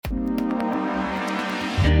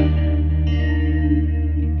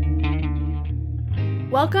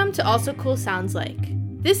Welcome to Also Cool Sounds Like.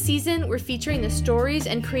 This season, we're featuring the stories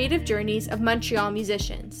and creative journeys of Montreal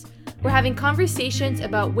musicians. We're having conversations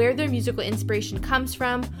about where their musical inspiration comes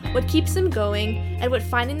from, what keeps them going, and what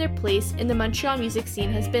finding their place in the Montreal music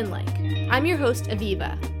scene has been like. I'm your host,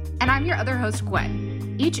 Aviva. And I'm your other host,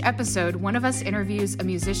 Gwen. Each episode, one of us interviews a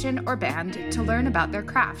musician or band to learn about their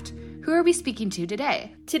craft. Who are we speaking to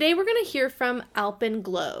today? Today we're going to hear from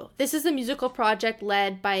Alpenglow. This is a musical project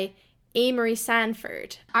led by Amory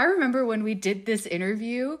Sanford. I remember when we did this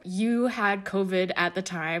interview, you had COVID at the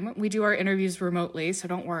time. We do our interviews remotely, so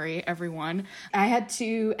don't worry, everyone. I had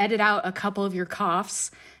to edit out a couple of your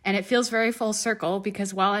coughs, and it feels very full circle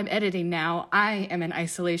because while I'm editing now, I am in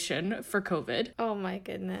isolation for COVID. Oh my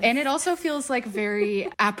goodness. And it also feels like very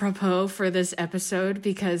apropos for this episode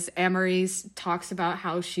because Amory talks about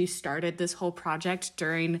how she started this whole project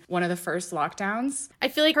during one of the first lockdowns. I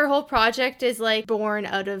feel like her whole project is like born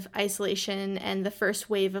out of isolation and the first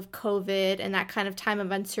wave of COVID and that kind of time of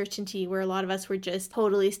uncertainty where a lot of us were just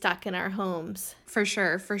totally stuck in our homes. For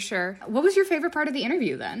sure, for sure. What was your favorite part of the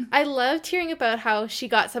interview then? I loved hearing about how she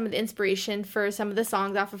got some of the inspiration for some of the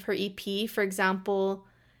songs off of her EP. For example,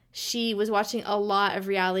 she was watching a lot of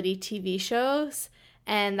reality TV shows,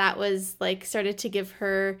 and that was like started to give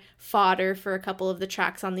her fodder for a couple of the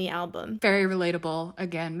tracks on the album. Very relatable,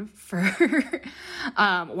 again, for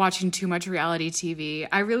watching too much reality TV.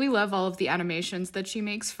 I really love all of the animations that she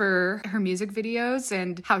makes for her music videos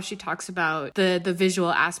and how she talks about the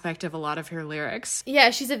visual aspect of a lot of her lyrics. Yeah,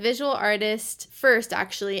 she's a visual artist first,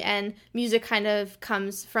 actually, and music kind of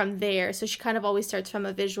comes from there. So she kind of always starts from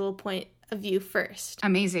a visual point of view first.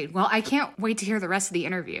 Amazing. Well, I can't wait to hear the rest of the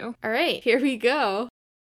interview. All right, here we go.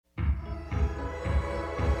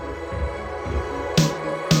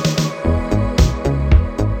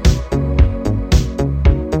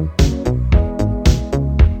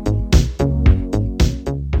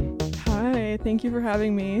 Thank you for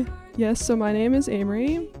having me. Yes, so my name is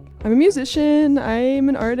Amory. I'm a musician. I'm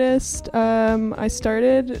an artist. I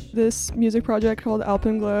started this music project called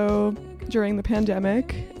Alpenglow during the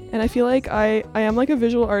pandemic. And I feel like I am like a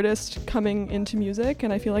visual artist coming into music.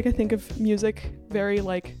 And I feel like I think of music very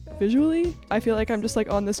like visually. I feel like I'm just like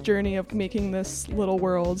on this journey of making this little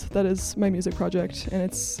world that is my music project. And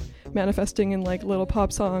it's manifesting in like little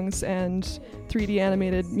pop songs and 3D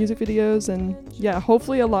animated music videos and yeah,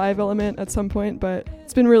 hopefully a live element at some point, but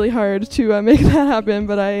it's been really hard to make that happen,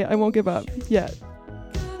 but I won't give up yet.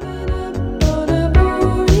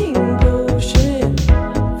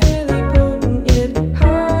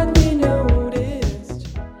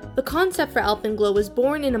 The concept for Alpenglow was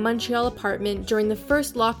born in a Montreal apartment during the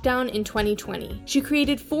first lockdown in 2020. She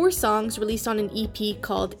created 4 songs released on an EP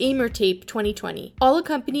called Amertape 2020, all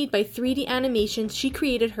accompanied by 3D animations she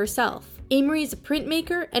created herself. Amory is a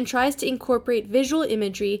printmaker and tries to incorporate visual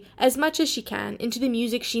imagery as much as she can into the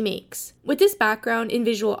music she makes. With this background in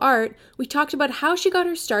visual art, we talked about how she got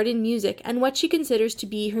her start in music and what she considers to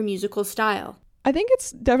be her musical style. I think it's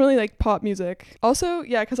definitely like pop music. Also,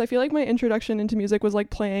 yeah, because I feel like my introduction into music was like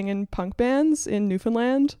playing in punk bands in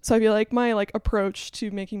Newfoundland. So I feel like my like approach to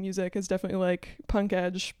making music is definitely like punk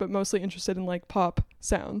edge, but mostly interested in like pop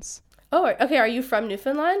sounds. Oh, okay. Are you from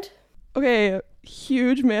Newfoundland? Okay,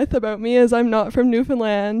 huge myth about me is I'm not from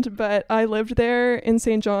Newfoundland, but I lived there in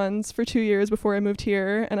St. John's for 2 years before I moved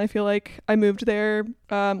here, and I feel like I moved there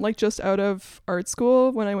like just out of art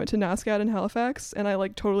school when I went to NASCAD in Halifax, and I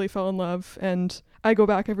like totally fell in love, and I go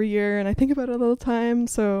back every year and I think about it all the time.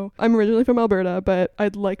 So I'm originally from Alberta, but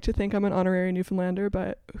I'd like to think I'm an honorary Newfoundlander,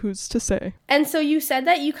 but who's to say? And so you said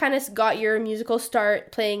that you kind of got your musical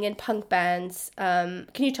start playing in punk bands. Can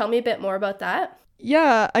you tell me a bit more about that?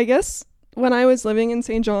 Yeah, I guess when I was living in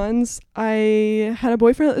St. John's, I had a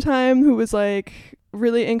boyfriend at the time who was like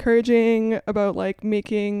really encouraging about like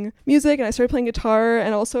making music, and I started playing guitar.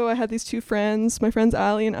 And also I had these 2 friends, my friends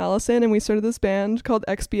Allie and Allison, and we started this band called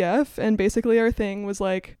XBF, and basically our thing was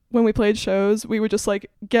like when we played shows we would just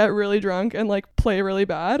like get really drunk and like play really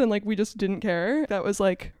bad, and like we just didn't care. That was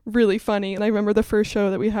like really funny. And I remember the first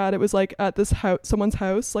show that we had, it was like at this house, someone's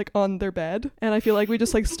house, like on their bed, and I feel like we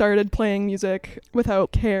just like started playing music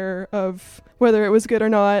without care of whether it was good or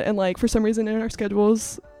not. And like for some reason in our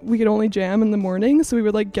schedules we could only jam in the morning, so we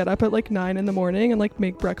would like get up at like 9 in the morning and like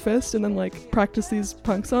make breakfast and then like practice these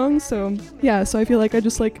punk songs. So yeah, so I feel like I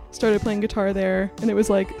just like started playing guitar there, and it was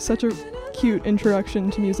like such a cute introduction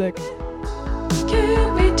to music.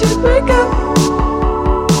 Can't wait to break up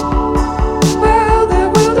while the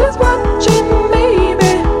world is watching,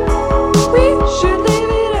 maybe we should live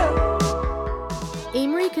it up.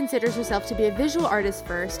 Amory considers herself to be a visual artist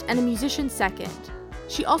first and a musician second.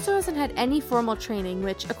 She also hasn't had any formal training,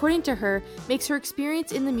 which, according to her, makes her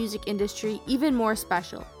experience in the music industry even more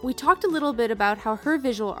special. We talked a little bit about how her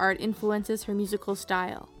visual art influences her musical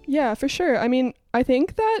style. Yeah, for sure. I mean, I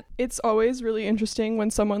think that it's always really interesting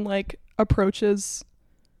when someone like approaches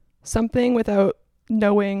something without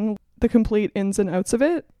knowing the complete ins and outs of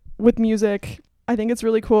it. With music, I think it's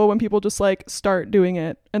really cool when people just like start doing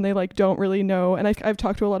it and they like don't really know. And I've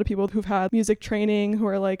talked to a lot of people who've had music training who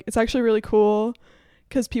are like, it's actually really cool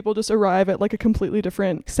because people just arrive at like a completely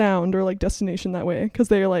different sound or like destination that way because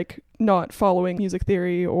they're like not following music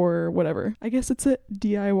theory or whatever. I guess it's a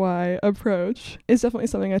DIY approach. It's definitely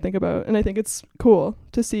something I think about, and I think it's cool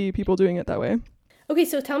to see people doing it that way. Okay,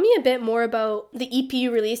 so tell me a bit more about the EP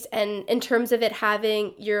you released and in terms of it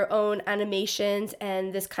having your own animations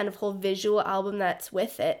and this kind of whole visual album that's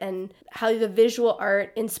with it and how the visual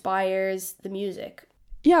art inspires the music.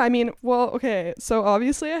 Yeah, I mean, well, okay, so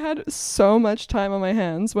obviously I had so much time on my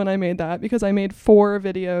hands when I made that because I made 4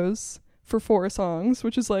 videos for 4 songs,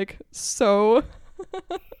 which is like so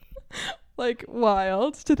like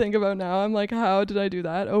wild to think about now. I'm like, how did I do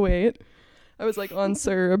that? Oh, wait. I was like on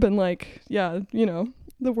Serb and like, yeah, you know,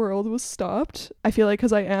 the world was stopped. I feel like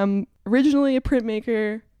because I am originally a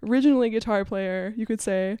printmaker, originally a guitar player, you could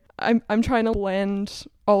say, I'm trying to blend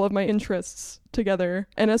all of my interests together.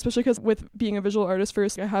 And especially because with being a visual artist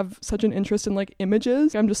first, I have such an interest in like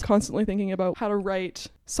images. I'm just constantly thinking about how to write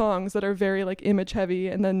songs that are very like image heavy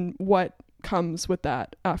and then what comes with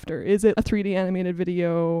that after. Is it a 3D animated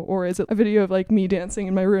video or is it a video of like me dancing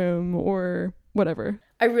in my room or whatever?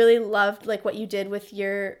 I really loved like what you did with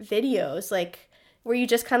your videos. Like, were you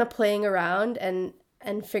just kind of playing around and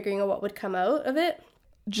figuring out what would come out of it?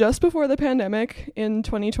 Just before the pandemic in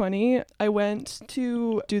 2020, I went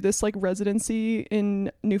to do this like residency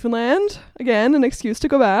in Newfoundland. Again, an excuse to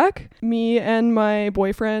go back. Me and my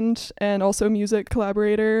boyfriend and also music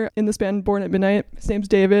collaborator in this band Born at Midnight, his name's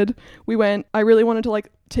David. We went, I really wanted to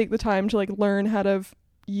like take the time to like learn how to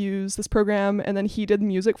use this program, and then he did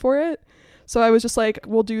music for it. So I was just like,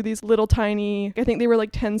 we'll do these little tiny, I think they were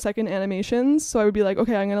like 10-second animations. So I would be like,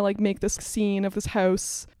 okay, I'm going to like make this scene of this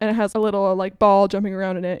house and it has a little like ball jumping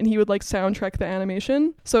around in it. And he would like soundtrack the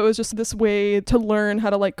animation. So it was just this way to learn how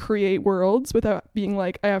to like create worlds without being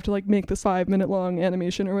like, I have to like make this 5-minute long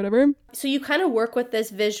animation or whatever. So you kind of work with this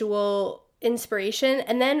visual inspiration.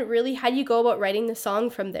 And then really, how do you go about writing the song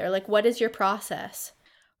from there? Like, what is your process?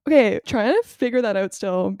 Okay, trying to figure that out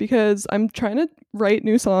still because I'm trying to write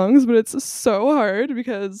new songs, but it's so hard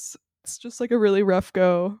because it's just like a really rough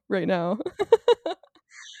go right now.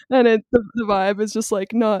 And the vibe is just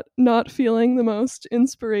like not feeling the most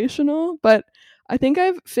inspirational. But I think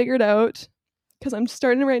I've figured out, because I'm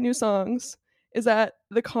starting to write new songs, is that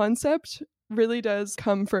the concept really does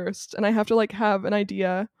come first. And I have to like have an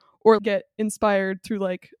idea or get inspired through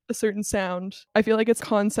like a certain sound. I feel like it's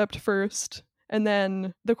concept first. And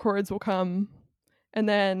then the chords will come, and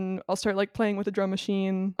then I'll start like playing with a drum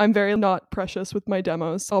machine. I'm very not precious with my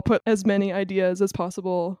demos. I'll put as many ideas as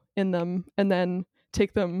possible in them and then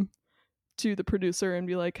take them to the producer and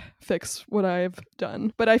be like, fix what I've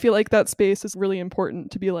done. But I feel like that space is really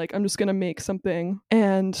important to be like, I'm just going to make something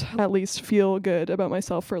and at least feel good about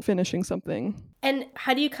myself for finishing something. And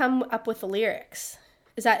how do you come up with the lyrics?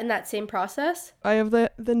 Is that in that same process? I have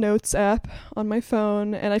the Notes app on my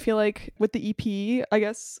phone, and I feel like with the EP, I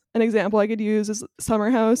guess an example I could use is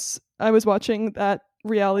Summer House. I was watching that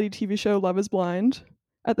reality TV show Love is Blind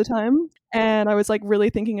at the time, and I was like really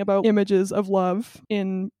thinking about images of love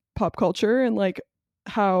in pop culture and like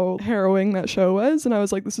how harrowing that show was. And I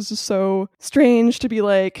was like, this is just so strange to be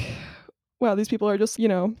like, wow, these people are just, you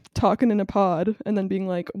know, talking in a pod and then being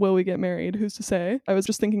like, will we get married? Who's to say? I was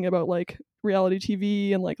just thinking about like reality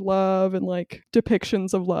TV and like love and like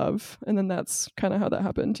depictions of love. And then that's kind of how that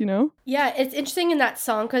happened, you know? Yeah, it's interesting in that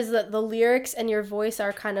song because the lyrics and your voice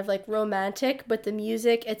are kind of like romantic, but the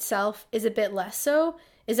music itself is a bit less so.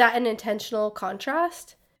 Is that an intentional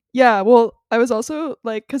contrast? Yeah, well, I was also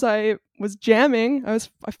like, because I was jamming, I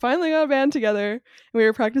finally got a band together and we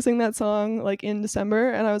were practicing that song like in December,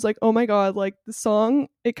 and I was like, oh my god, like the song,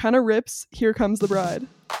 it kind of rips Here Comes the Bride,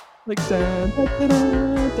 like da, da, da,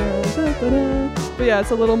 da, da, da, da. But yeah,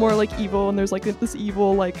 it's a little more like evil, and there's like this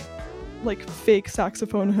evil like fake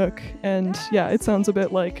saxophone hook, and yeah, it sounds a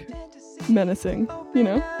bit like menacing, you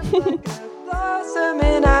know? Blossom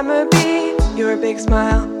and I'ma be your big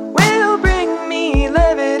smile will bring me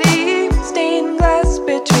levity, stained glass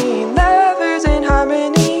between lovers in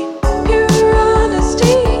harmony, pure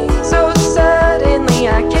honesty. So suddenly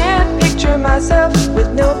I can't picture myself with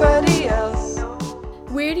nobody else.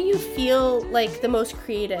 Where do you feel like the most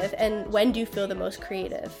creative, and when do you feel the most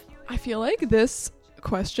creative? I feel like this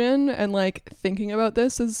question, and like thinking about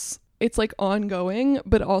this it's like ongoing,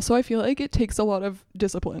 but also I feel like it takes a lot of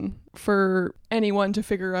discipline for anyone to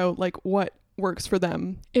figure out like what works for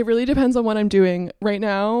them. It really depends on what I'm doing. Right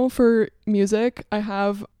now for music,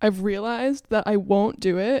 I've realized that I won't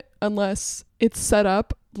do it unless it's set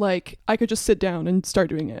up like I could just sit down and start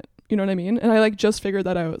doing it. You know what I mean? And I like just figured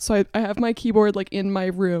that out. So I have my keyboard like in my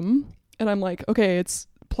room, and I'm like, okay, it's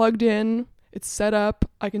plugged in, it's set up.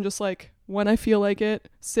 I can just like, when I feel like it,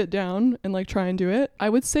 sit down and like try and do it. I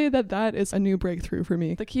would say that is a new breakthrough for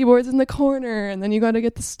me. The keyboard's in the corner, and then you got to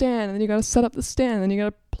get the stand, and then you got to set up the stand, and then you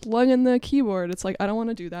got to plug in the keyboard. It's like, I don't want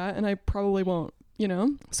to do that, and I probably won't, you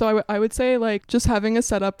know? So I would say like just having a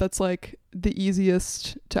setup that's like the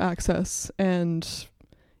easiest to access, and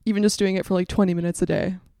even just doing it for like 20 minutes a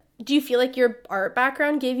day. Do you feel like your art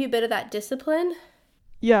background gave you a bit of that discipline?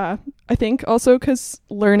 Yeah, I think also because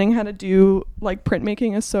learning how to do like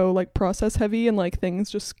printmaking is so like process heavy, and like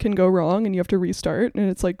things just can go wrong and you have to restart, and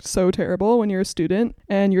it's like so terrible when you're a student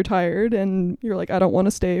and you're tired and you're like, I don't want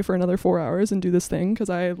to stay for another 4 hours and do this thing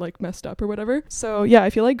because I like messed up or whatever. So yeah,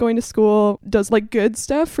 I feel like going to school does like good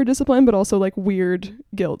stuff for discipline, but also like weird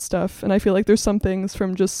guilt stuff. And I feel like there's some things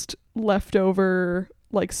from just leftover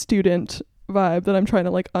like student vibe that I'm trying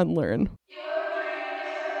to like unlearn.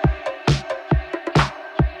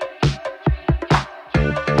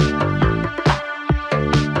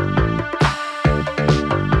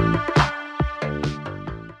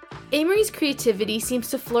 Amory's creativity seems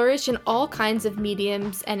to flourish in all kinds of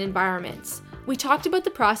mediums and environments. We talked about the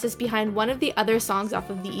process behind one of the other songs off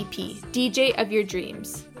of the EP, DJ of Your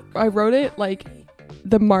Dreams. I wrote it like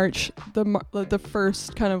the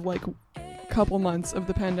first kind of like couple months of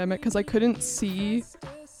the pandemic, because I couldn't see.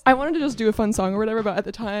 I wanted to just do a fun song or whatever, but at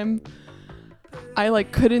the time I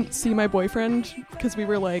like couldn't see my boyfriend because we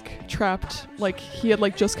were like trapped. Like he had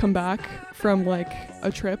like just come back from like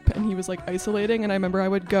a trip and he was like isolating, and I remember I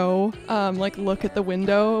would go like look at the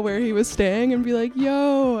window where he was staying and be like,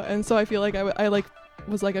 yo. And so I feel like I like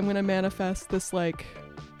was like, I'm gonna manifest this like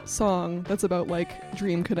song that's about like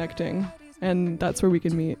dream connecting, and that's where we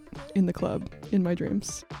can meet, in the club in my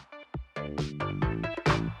dreams.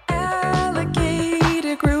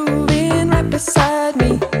 Alligator grooving right beside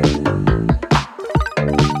me.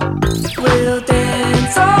 We'll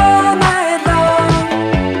dance all night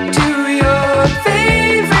long to your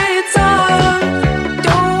favorite song.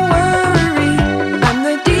 Don't worry, I'm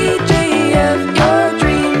the DJ of your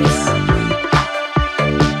dreams.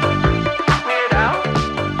 Weird Al?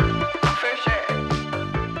 For sure.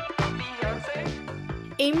 Beyonce?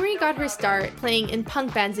 Amory got her start playing in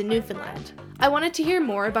punk bands in Newfoundland. I wanted to hear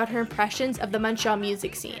more about her impressions of the Montreal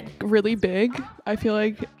music scene. Really big. I feel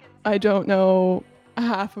like I don't know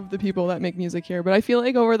half of the people that make music here, but I feel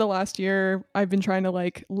like over the last year I've been trying to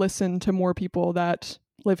like listen to more people that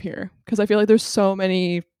live here, because I feel like there's so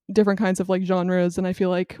many different kinds of like genres, and I feel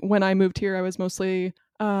like when I moved here I was mostly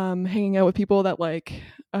hanging out with people that like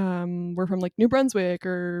were from like New Brunswick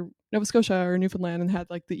or Nova Scotia or Newfoundland and had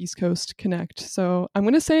like the East Coast connect. So I'm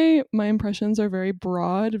gonna say my impressions are very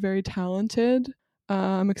broad, very talented.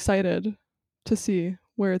 I'm excited to see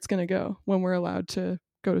where it's gonna go when we're allowed to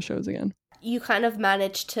go to shows again. You kind of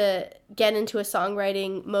managed to get into a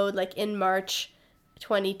songwriting mode like in March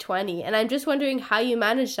 2020, and I'm just wondering how you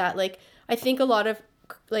managed that. Like, I think a lot of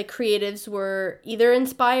like creatives were either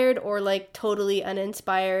inspired or like totally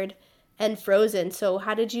uninspired and frozen. So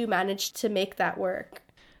how did you manage to make that work?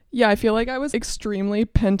 Yeah, I feel like I was extremely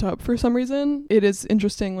pent up for some reason. It is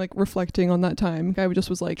interesting, like, reflecting on that time. I just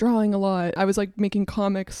was, like, drawing a lot. I was, like, making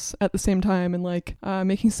comics at the same time and, like,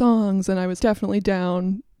 making songs, and I was definitely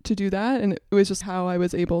down to do that. And it was just how I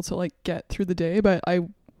was able to, like, get through the day. But I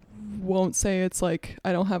won't say it's, like,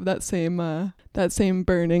 I don't have that same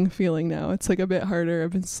burning feeling now. It's, like, a bit harder.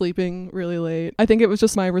 I've been sleeping really late. I think it was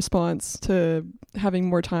just my response to having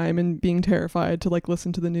more time and being terrified to like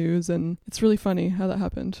listen to the news, and it's really funny how that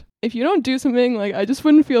happened. If you don't do something, like, I just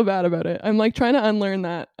wouldn't feel bad about it. I'm like trying to unlearn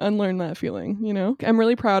that feeling, you know? I'm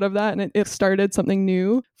really proud of that, and it started something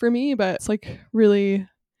new for me, but it's like really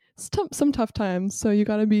some tough times, so you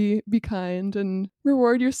gotta be kind and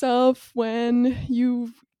reward yourself when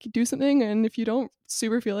you do something, and if you don't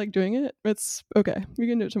super feel like doing it, it's okay, you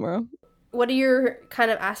can do it tomorrow. What are your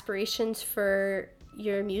kind of aspirations for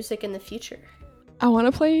your music in the future? I want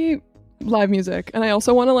to play live music, and I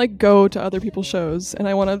also want to like go to other people's shows, and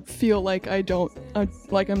I want to feel like I'm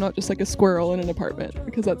not just like a squirrel in an apartment,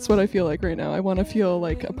 because that's what I feel like right now. I want to feel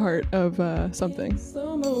like a part of something.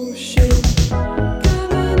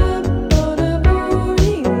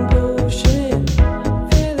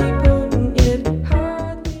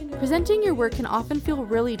 Presenting your work can often feel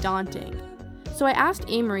really daunting. So I asked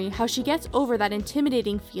Amory how she gets over that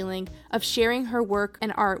intimidating feeling of sharing her work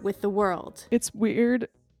and art with the world. It's weird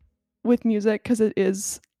with music because it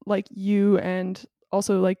is like you and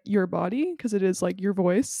also like your body, because it is like your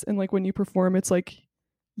voice, and like when you perform it's like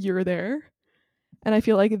you're there. And I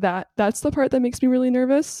feel like that's the part that makes me really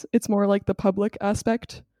nervous. It's more like the public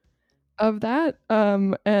aspect of that.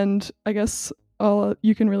 And I guess all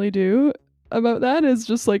you can really do about that is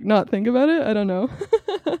just like not think about it. I don't know.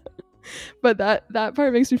 But that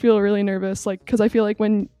part makes me feel really nervous, like, because I feel like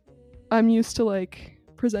when I'm used to like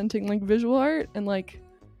presenting like visual art, and like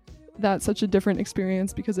that's such a different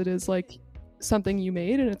experience because it is like something you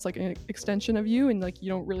made and it's like an extension of you, and like you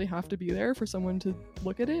don't really have to be there for someone to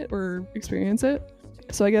look at it or experience it.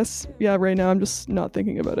 So I guess, yeah, right now I'm just not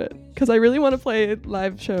thinking about it because I really want to play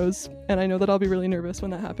live shows, and I know that I'll be really nervous when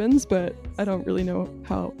that happens, but I don't really know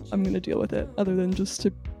how I'm going to deal with it other than just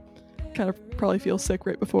to kind of probably feel sick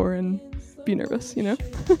right before and be nervous, you know?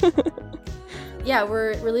 Yeah,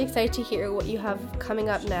 we're really excited to hear what you have coming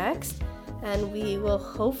up next, and we will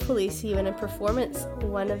hopefully see you in a performance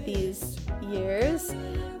one of these years.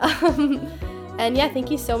 And yeah,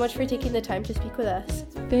 thank you so much for taking the time to speak with us.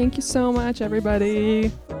 Thank you so much,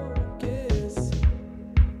 everybody.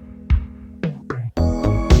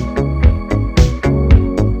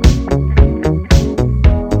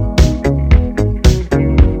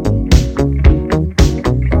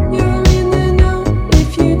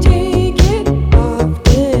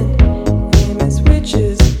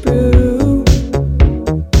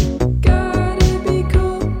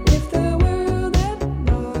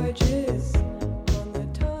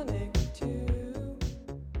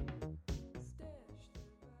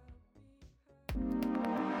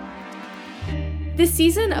 This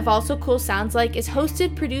season of Also Cool Sounds Like is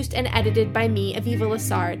hosted, produced, and edited by me, Aviva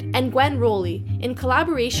Lassard, and Gwen Rowley, in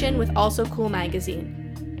collaboration with Also Cool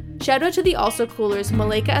Magazine. Shout out to the Also Coolers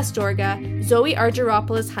Malika Astorga, Zoe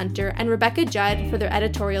Argyropoulos Hunter, and Rebecca Judd for their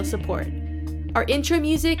editorial support. Our intro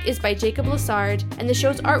music is by Jacob Lassard, and the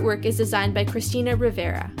show's artwork is designed by Christina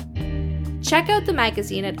Rivera. Check out the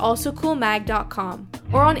magazine at alsocoolmag.com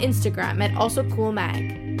or on Instagram at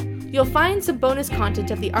alsocoolmag. You'll find some bonus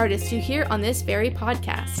content of the artists you hear on this very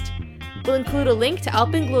podcast. We'll include a link to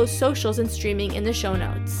Alpenglow's socials and streaming in the show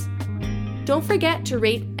notes. Don't forget to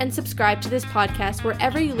rate and subscribe to this podcast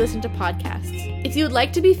wherever you listen to podcasts. If you would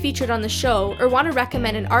like to be featured on the show or want to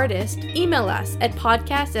recommend an artist, email us at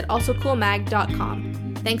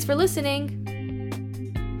podcast@alsocoolmag.com. Thanks for listening!